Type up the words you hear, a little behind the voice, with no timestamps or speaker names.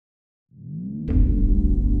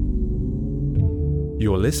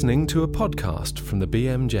You're listening to a podcast from the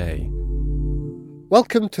BMJ.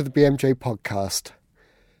 Welcome to the BMJ podcast.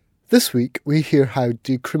 This week we hear how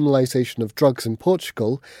decriminalisation of drugs in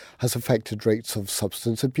Portugal has affected rates of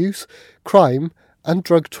substance abuse, crime and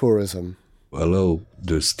drug tourism. Allow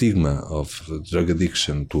the stigma of drug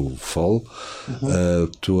addiction to fall,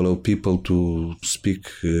 to allow people to speak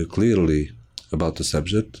clearly about the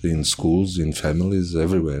subject in schools, in families,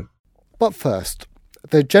 everywhere. But first,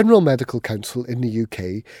 the General Medical Council in the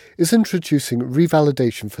UK is introducing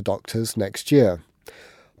revalidation for doctors next year.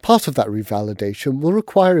 Part of that revalidation will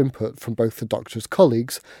require input from both the doctor's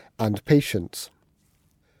colleagues and patients.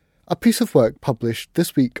 A piece of work published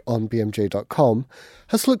this week on bmj.com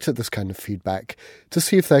has looked at this kind of feedback to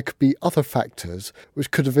see if there could be other factors which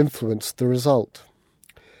could have influenced the result.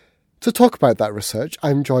 To talk about that research,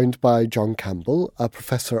 I'm joined by John Campbell, a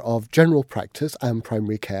Professor of General Practice and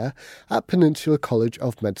Primary Care at Peninsula College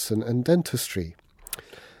of Medicine and Dentistry.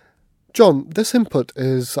 John, this input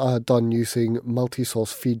is done using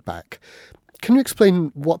multi-source feedback. Can you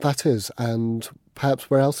explain what that is and perhaps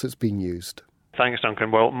where else it's being used? Thanks, Duncan.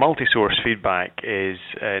 Well, multi-source feedback is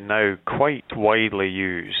now quite widely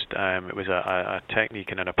used. It was a technique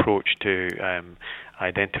and an approach to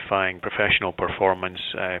identifying professional performance,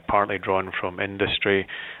 partly drawn from industry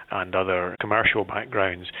and other commercial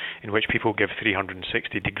backgrounds, in which people give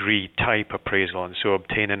 360-degree type appraisal and so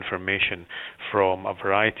obtain information from a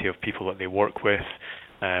variety of people that they work with,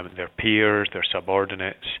 their peers, their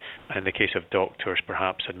subordinates, and in the case of doctors,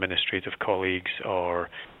 perhaps administrative colleagues or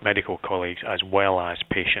medical colleagues, as well as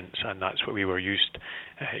patients, and that's what we were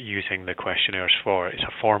using the questionnaires for. It's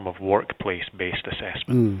a form of workplace-based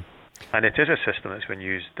assessment. And it is a system that's been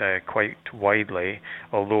used quite widely,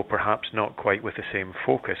 although perhaps not quite with the same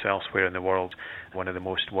focus elsewhere in the world. One of the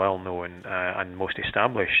most well-known and most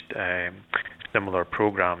established similar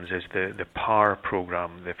programs is the PAR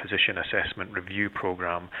program, the Physician Assessment Review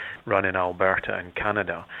program, run in Alberta in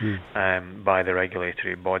Canada by the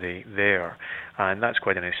regulatory body there. And that's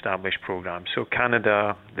quite an established program. So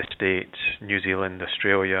Canada, the States, New Zealand,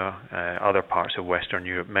 Australia, other parts of Western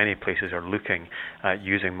Europe, many places are looking at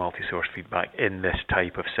using multi-source feedback in this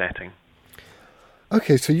type of setting.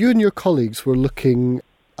 Okay, so you and your colleagues were looking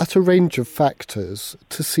at a range of factors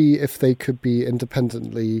to see if they could be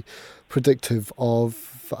independently predictive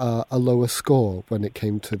of a lower score when it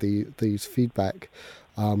came to these feedback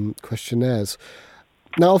questionnaires.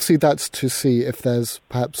 Now, obviously, that's to see if there's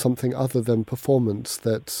perhaps something other than performance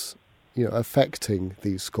that's, affecting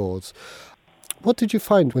these scores. What did you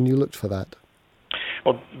find when you looked for that?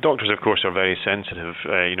 Well, doctors, of course, are very sensitive,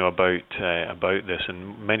 about this,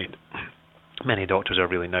 and many doctors are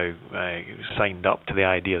really now signed up to the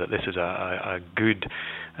idea that this is a good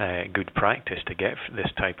practice to get this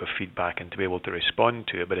type of feedback and to be able to respond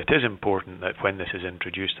to it. But it is important that when this is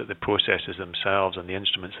introduced, that the processes themselves and the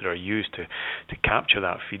instruments that are used to capture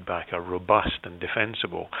that feedback are robust and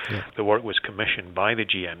defensible. Yeah. The work was commissioned by the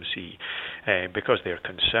GMC because they're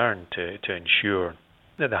concerned to ensure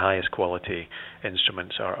that the highest quality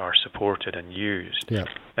instruments are supported and used. Yeah.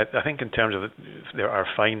 I think in terms of our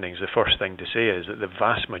findings, the first thing to say is that the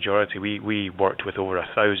vast majority, we worked with over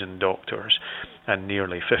 1,000 doctors and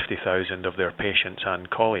nearly 50,000 of their patients and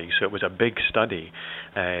colleagues. So it was a big study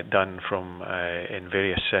done in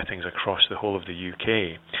various settings across the whole of the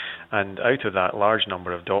UK. And out of that large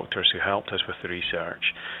number of doctors who helped us with the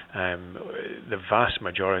research, the vast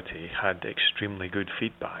majority had extremely good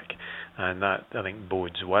feedback. And that, I think,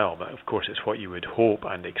 bodes well. But, of course, it's what you would hope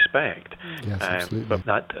and expect. Yes, absolutely. But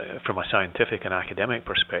that, from a scientific and academic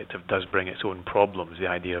perspective, does bring its own problems, the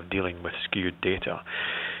idea of dealing with skewed data.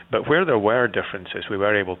 But where there were differences, we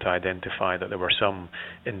were able to identify that there were some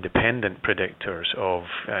independent predictors of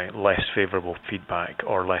less favourable feedback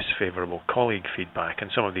or less favourable colleague feedback,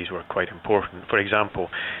 and some of these were quite important. For example,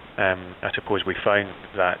 I suppose we found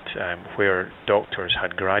that where doctors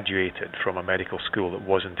had graduated from a medical school that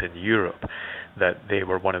wasn't in Europe, that they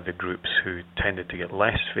were one of the groups who tended to get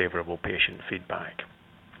less favourable patient feedback.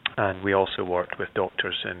 And we also worked with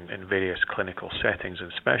doctors in various clinical settings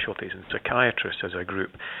and specialties, and psychiatrists as a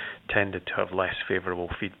group tended to have less favourable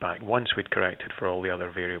feedback once we'd corrected for all the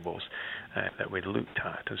other variables that we'd looked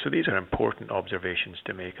at. And so these are important observations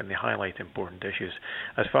to make, and they highlight important issues.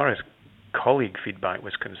 As far as colleague feedback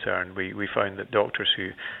was concerned, we found that doctors who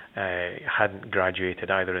hadn't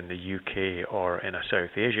graduated either in the UK or in a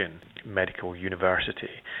South Asian medical university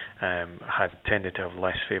had tended to have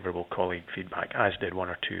less favourable colleague feedback, as did one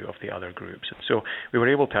or two of the other groups. And so we were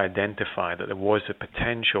able to identify that there was a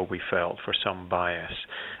potential, we felt, for some bias.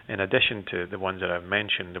 In addition to the ones that I've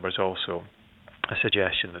mentioned, there was also a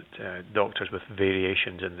suggestion that doctors with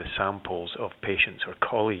variations in the samples of patients or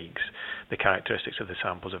colleagues, the characteristics of the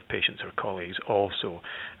samples of patients or colleagues, also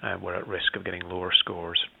were at risk of getting lower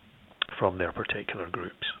scores from their particular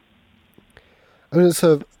groups. I mean, it's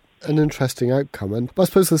an interesting outcome, and I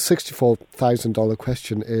suppose the $64,000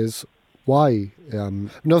 question is why?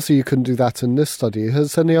 And obviously you couldn't do that in this study.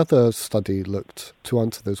 Has any other study looked to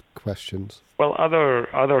answer those questions? Well,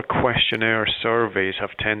 other questionnaire surveys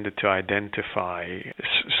have tended to identify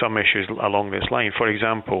some issues along this line. For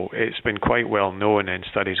example, it's been quite well known in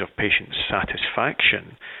studies of patient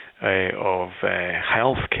satisfaction of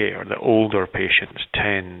healthcare that older patients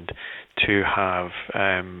tend to have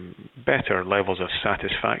better levels of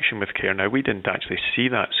satisfaction with care. Now, we didn't actually see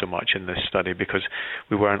that so much in this study because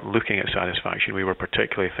we weren't looking at satisfaction. We were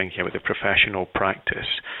particularly thinking about the professional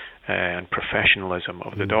practice and professionalism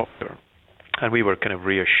of the doctor. And we were kind of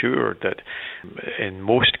reassured that in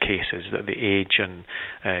most cases that the age and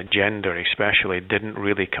gender especially didn't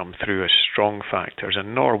really come through as strong factors,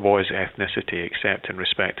 and nor was ethnicity, except in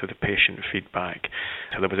respect of the patient feedback.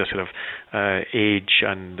 So there was a sort of age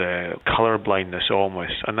and colour blindness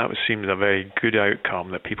almost, and that seemed a very good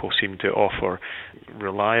outcome, that people seemed to offer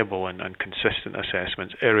reliable and consistent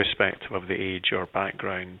assessments irrespective of the age or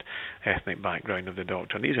background, ethnic background of the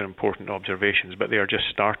doctor. And these are important observations, but they are just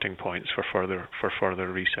starting points for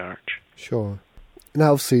further research. Sure.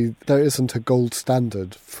 Now, obviously, there isn't a gold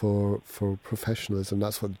standard for professionalism.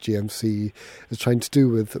 That's what the GMC is trying to do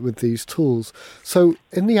with these tools. So,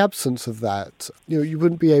 in the absence of that, you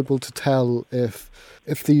wouldn't be able to tell if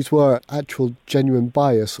these were actual genuine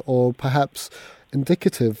bias or perhaps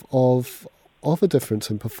indicative of a difference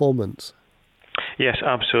in performance. Yes,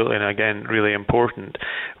 absolutely, and again, really important.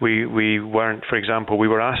 We weren't, for example, we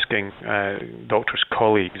were asking doctors'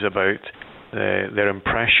 colleagues about their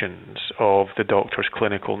impressions of the doctor's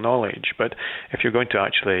clinical knowledge. But if you're going to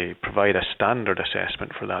actually provide a standard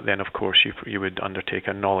assessment for that, then of course you would undertake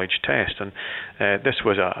a knowledge test. And this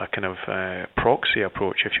was a kind of proxy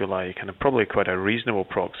approach, if you like, and probably quite a reasonable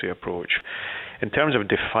proxy approach. In terms of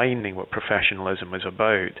defining what professionalism is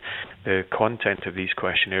about, the content of these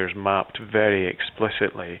questionnaires mapped very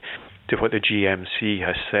explicitly to what the GMC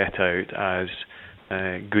has set out as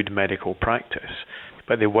good medical practice.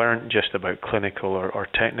 But they weren't just about clinical or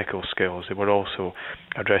technical skills. They were also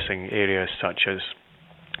addressing areas such as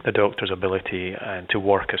the doctor's ability to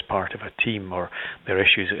work as part of a team, or their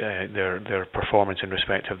issues, their performance in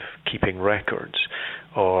respect of keeping records,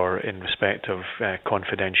 or in respect of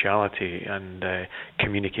confidentiality and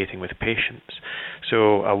communicating with patients.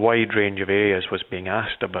 So a wide range of areas was being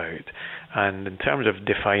asked about. And in terms of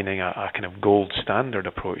defining a kind of gold standard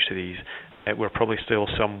approach to these, we're probably still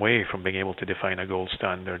some way from being able to define a gold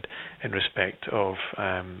standard in respect of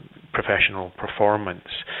professional performance.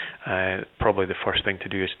 Probably the first thing to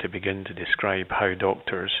do is to begin to describe how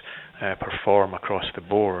doctors perform across the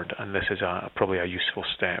board, and this is probably a useful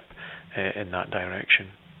step in that direction.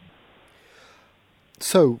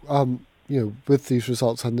 So, with these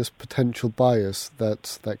results and this potential bias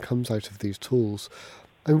that comes out of these tools,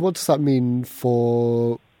 and what does that mean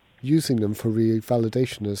for using them for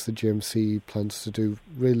revalidation, as the GMC plans to do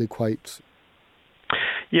really quite?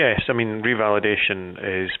 Yes, I mean, revalidation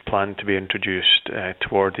is planned to be introduced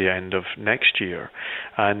toward the end of next year.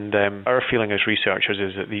 And our feeling as researchers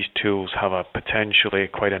is that these tools have a potentially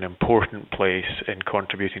quite an important place in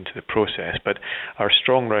contributing to the process. But our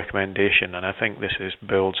strong recommendation, and I think this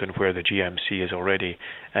builds on where the GMC is already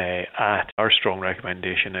at, our strong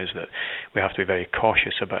recommendation is that we have to be very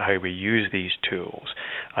cautious about how we use these tools,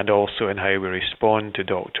 and also in how we respond to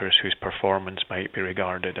doctors whose performance might be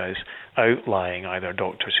regarded as outlying, either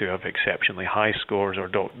doctors who have exceptionally high scores or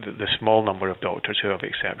the small number of doctors who have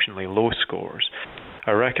exceptionally low scores.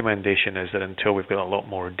 Our recommendation is that until we've got a lot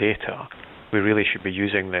more data, we really should be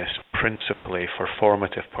using this principally for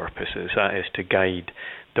formative purposes, that is to guide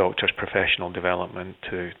doctors' professional development,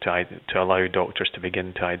 to allow doctors to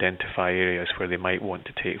begin to identify areas where they might want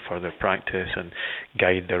to take further practice and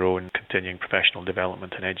guide their own continuing professional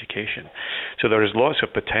development and education. So there is lots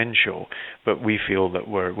of potential, but we feel that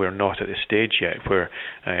we're not at the stage yet where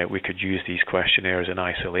we could use these questionnaires in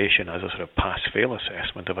isolation as a sort of pass-fail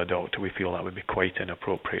assessment of a doctor. We feel that would be quite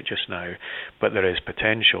inappropriate just now, but there is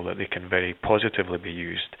potential that they can very positively be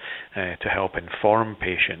used to help inform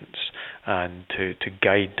patients and to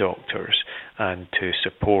guide doctors and to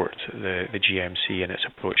support the GMC in its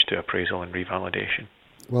approach to appraisal and revalidation.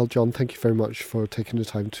 Well, John, thank you very much for taking the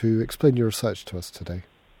time to explain your research to us today.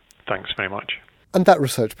 Thanks very much. And that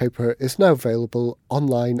research paper is now available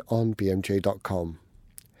online on bmj.com.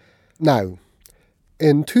 Now,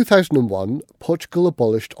 In 2001, Portugal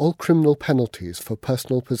abolished all criminal penalties for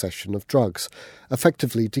personal possession of drugs,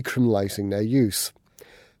 effectively decriminalising their use.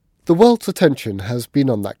 The world's attention has been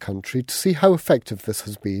on that country to see how effective this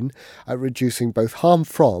has been at reducing both harm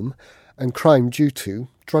from and crime due to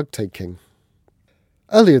drug taking.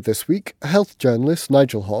 Earlier this week, health journalist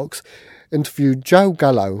Nigel Hawkes interviewed João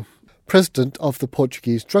Goulão, president of the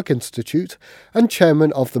Portuguese Drug Institute and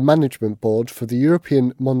chairman of the management board for the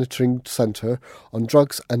European Monitoring Centre on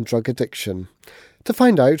Drugs and Drug Addiction, to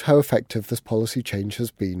find out how effective this policy change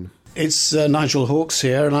has been. It's Nigel Hawkes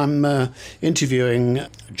here, and I'm interviewing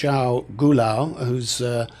João Goulão, who's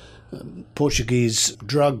Portuguese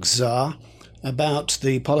drug czar, about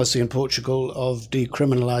the policy in Portugal of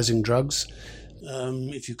decriminalising drugs.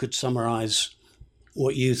 If you could summarise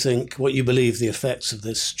what you think, what you believe the effects of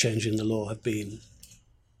this change in the law have been.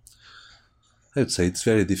 I'd say it's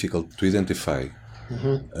very difficult to identify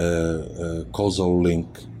a causal link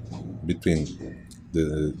between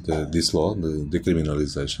this law, the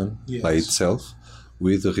decriminalisation, yes, by itself,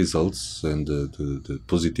 with the results and the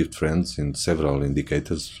positive trends in several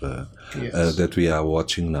indicators yes, that we are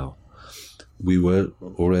watching now. We were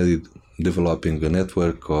already developing a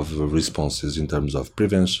network of responses in terms of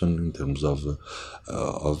prevention, in terms of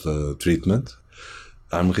treatment,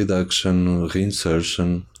 harm reduction,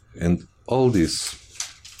 reinsertion, and all this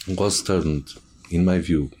was turned, in my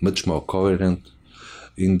view, much more coherent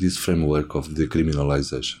in this framework of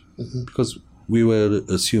decriminalisation. Mm-hmm. Because we were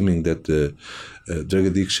assuming that drug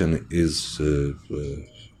addiction is,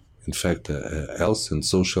 in fact, a health and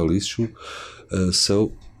social issue,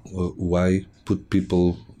 so why put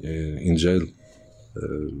people in jail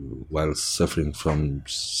while suffering from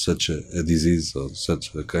such a disease or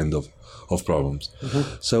such a kind of problems?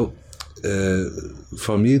 Mm-hmm. So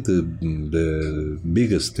for me, the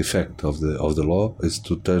biggest effect of the law is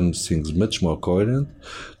to turn things much more coherent,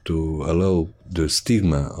 to allow the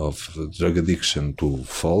stigma of drug addiction to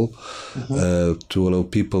fall, mm-hmm, to allow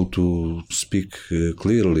people to speak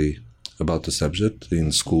clearly about the subject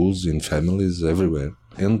in schools, in families, everywhere,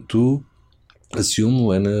 and to assume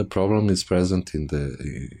when a problem is present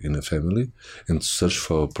in a family and search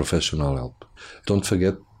for professional help. Don't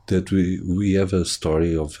forget that we have a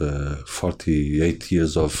story of 48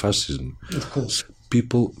 years of fascism. Of course.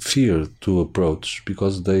 People fear to approach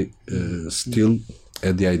because they still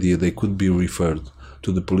had the idea they could be referred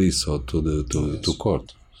to the police or to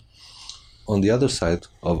court. On the other side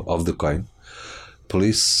of the coin,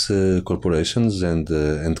 police corporations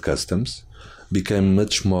and customs became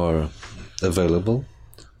much more available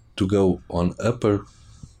to go on upper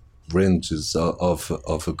ranges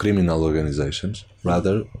of criminal organizations,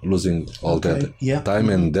 rather losing all that time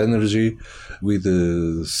and energy with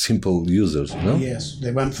the simple users, you know? Yes,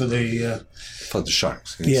 they went for the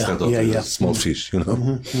sharks instead of the small fish, you know?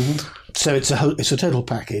 Mm-hmm, mm-hmm. So it's a total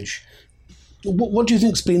package. What do you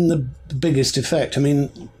think's been the biggest effect? I mean,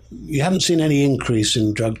 you haven't seen any increase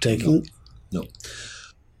in drug taking? No.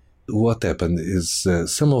 What happened is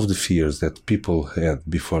some of the fears that people had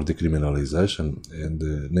before decriminalisation, and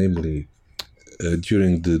namely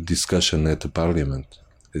during the discussion at the Parliament,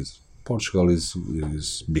 Portugal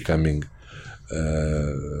is becoming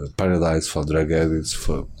paradise for drug addicts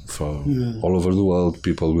for all over the world.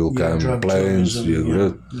 People will come,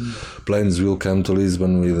 planes will come to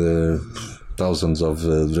Lisbon with thousands of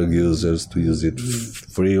drug users to use it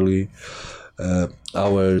freely.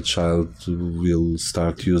 Our child will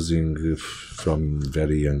start using from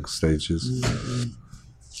very young stages.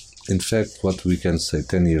 Mm-hmm. In fact, what we can say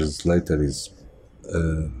 10 years later is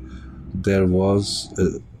there was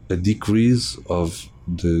a decrease of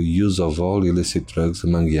the use of all illicit drugs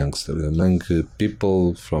among youngsters, among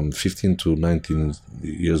people from 15 to 19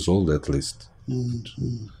 years old at least.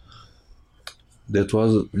 Mm-hmm. That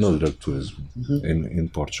was no drug tourism in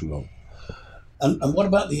Portugal. And what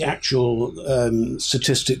about the actual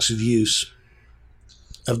statistics of use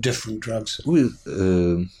of different drugs? We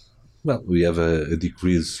have a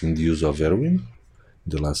decrease in the use of heroin in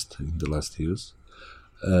the last years,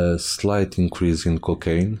 a slight increase in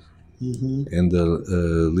cocaine, mm-hmm, and a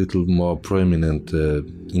little more prominent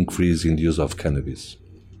increase in the use of cannabis.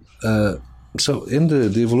 So,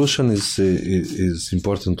 the evolution is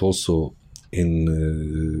important also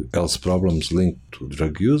in health problems linked to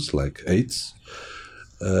drug use, like AIDS.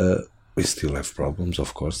 We still have problems,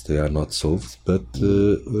 of course, they are not solved, but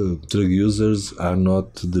drug users are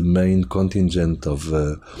not the main contingent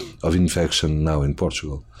of infection now in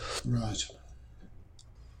Portugal. Right.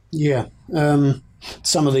 Yeah.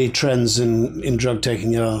 Some of the trends in drug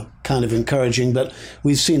taking are kind of encouraging, but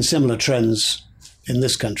we've seen similar trends in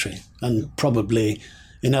this country, and probably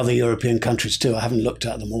in other European countries too. I haven't looked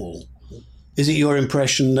at them all. Is it your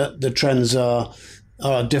impression that the trends are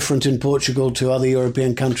different in Portugal to other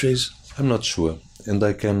European countries? I'm not sure, and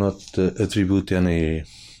I cannot attribute any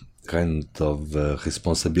kind of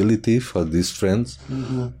responsibility for these trends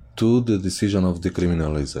to the decision of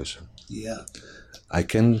decriminalisation. Yeah. I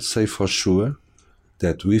can say for sure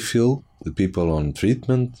that we feel the people on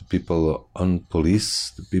treatment, the people on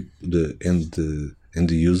police, and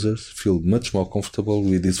the users feel much more comfortable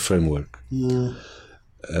with this framework. Yeah.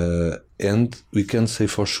 And we can say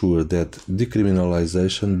for sure that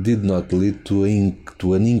decriminalisation did not lead to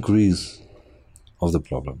an increase of the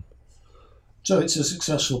problem. So it's a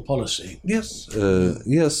successful policy. Yes.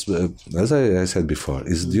 Yes. As I said before,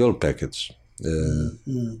 it's the whole package.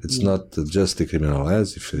 It's not just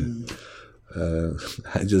decriminalize.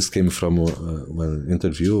 I just came from one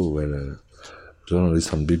interview where a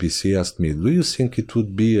journalist on BBC asked me, "Do you think it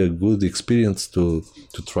would be a good experience to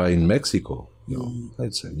try in Mexico?"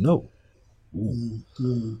 I'd say no.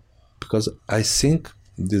 Because I think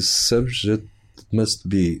this subject must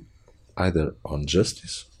be either on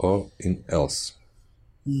justice or in else.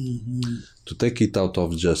 To take it out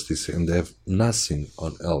of justice and have nothing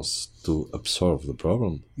on else to absorb the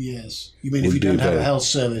problem. Yes. You mean if you don't have a health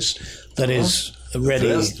service that is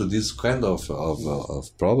ready to this kind of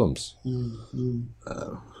problems,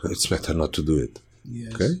 it's better not to do it.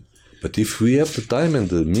 Yes. Okay? But if we have the time and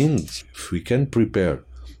the means, if we can prepare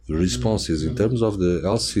the responses in terms of the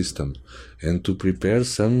health system and to prepare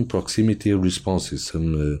some proximity responses,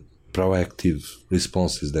 some proactive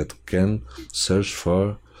responses that can search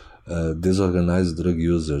for disorganized drug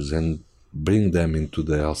users and bring them into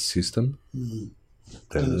the health system,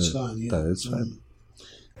 then it's fine. Yeah. Then it's fine.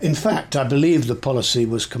 In fact, I believe the policy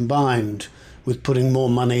was combined with putting more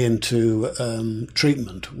money into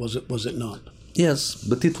treatment. Was it not? Yes,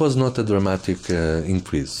 but it was not a dramatic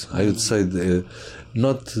increase. I would say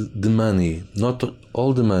not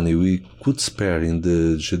all the money we could spare in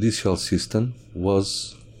the judicial system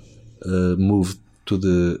was moved to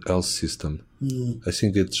the health system. I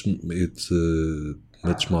think it's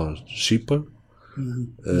much more cheaper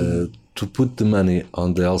to put the money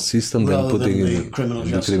on the health system than putting it in the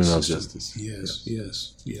criminal justice. Yes.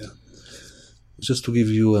 Yeah. Just to give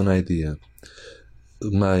you an idea,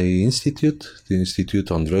 my institute, the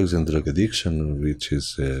Institute on Drugs and Drug Addiction, which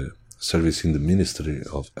is a service in the Ministry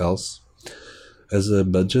of Health, has a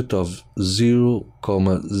budget of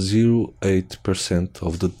 0.08%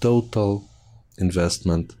 of the total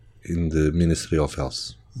investment in the Ministry of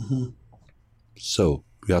Health. So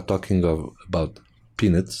we are talking about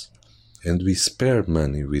peanuts, and we spare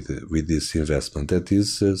money with this investment. That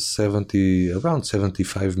is around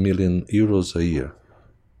 75 million euros a year.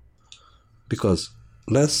 Because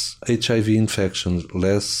less HIV infections,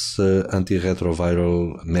 less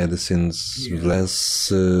antiretroviral medicines, less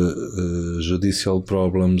judicial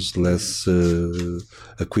problems, less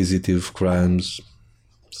acquisitive crimes.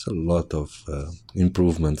 It's a lot of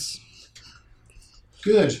improvements.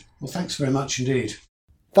 Good. Well, thanks very much indeed.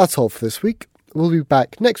 That's all for this week. We'll be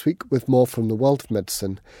back next week with more from the world of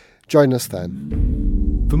medicine. Join us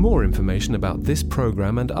then. For more information about this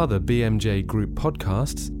programme and other BMJ Group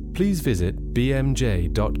podcasts, please visit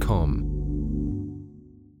bmj.com.